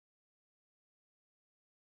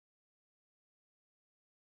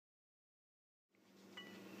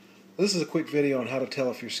This is a quick video on how to tell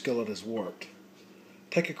if your skillet is warped.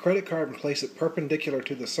 Take a credit card and place it perpendicular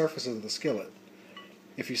to the surface of the skillet.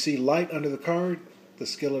 If you see light under the card, the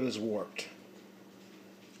skillet is warped.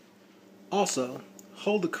 Also,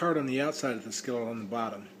 hold the card on the outside of the skillet on the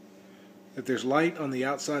bottom. If there's light on the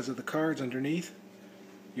outsides of the cards underneath,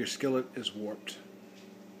 your skillet is warped.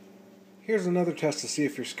 Here's another test to see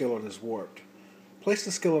if your skillet is warped. Place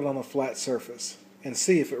the skillet on a flat surface and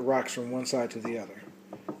see if it rocks from one side to the other.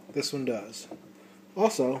 This one does.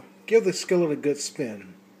 Also, give the skillet a good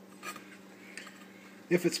spin.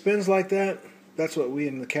 If it spins like that, that's what we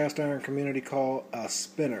in the cast iron community call a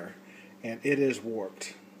spinner, and it is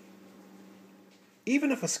warped.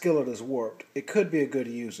 Even if a skillet is warped, it could be a good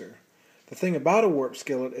user. The thing about a warped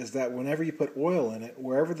skillet is that whenever you put oil in it,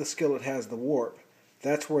 wherever the skillet has the warp,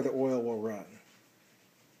 that's where the oil will run.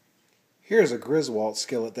 Here's a Griswold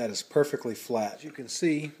skillet that is perfectly flat. As you can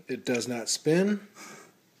see, it does not spin,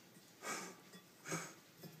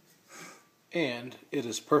 and it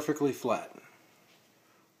is perfectly flat.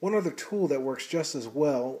 One other tool that works just as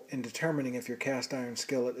well in determining if your cast iron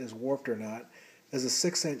skillet is warped or not is a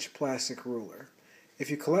 6-inch plastic ruler. If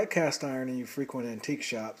you collect cast iron and you frequent antique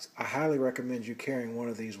shops, I highly recommend you carrying one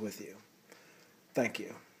of these with you. Thank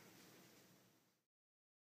you.